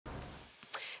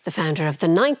The founder of the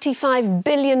 $95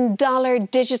 billion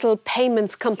digital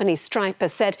payments company Stripe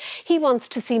has said he wants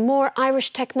to see more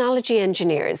Irish technology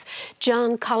engineers.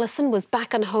 John Collison was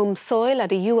back on home soil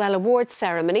at a UL Awards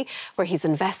ceremony where he's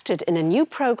invested in a new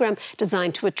programme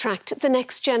designed to attract the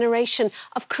next generation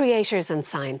of creators and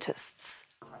scientists.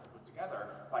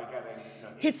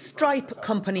 His Stripe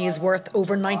company is worth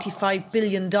over $95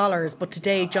 billion, but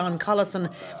today John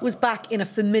Collison was back in a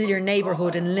familiar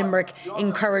neighbourhood in Limerick,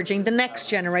 encouraging the next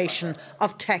generation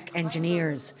of tech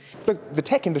engineers. Look, the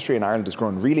tech industry in Ireland is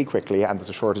growing really quickly and there's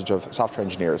a shortage of software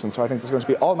engineers, and so I think there's going to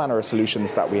be all manner of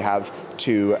solutions that we have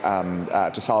to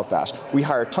solve that. We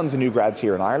hire tons of new grads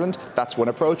here in Ireland. That's one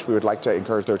approach. We would like to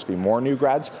encourage there to be more new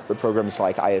grads with programmes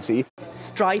like ISE.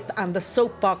 Stripe and the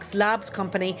Soapbox Labs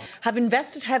company have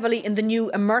invested heavily in the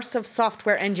new immersive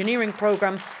software engineering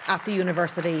programme at the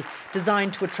university,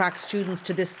 designed to attract students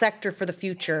to this sector for the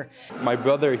future. My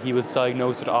brother, he was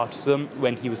diagnosed with autism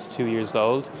when he was 2 years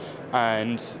old,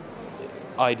 and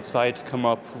I decided to come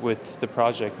up with the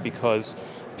project because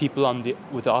people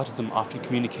with autism often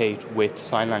communicate with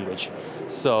sign language.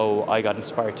 So I got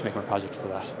inspired to make my project for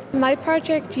that. My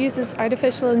project uses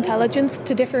artificial intelligence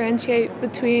to differentiate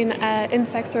between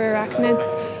insects or arachnids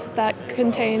that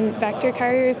contain vector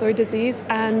carriers or disease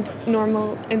and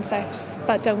normal insects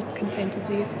that don't contain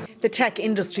disease. The tech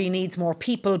industry needs more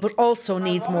people, but also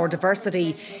needs more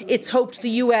diversity. It's hoped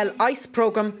the UL ICE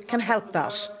programme can help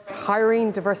that.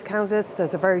 Hiring diverse candidates,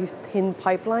 there's a very thin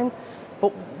pipeline,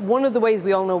 but one of the ways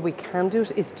we all know we can do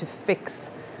it is to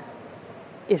fix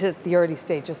it at the early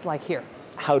stages, like here.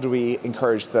 How do we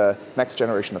encourage the next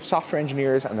generation of software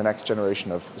engineers and the next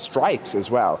generation of Stripes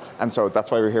as well? And so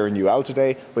that's why we're here in UL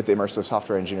today with the Immersive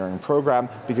Software Engineering Programme,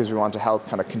 because we want to help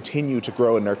kind of continue to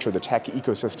grow and nurture the tech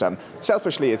ecosystem.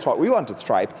 Selfishly, it's what we want at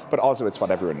Stripe, but also it's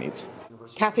what everyone needs.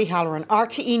 Cathy Halloran,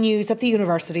 RTE News at the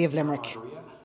University of Limerick.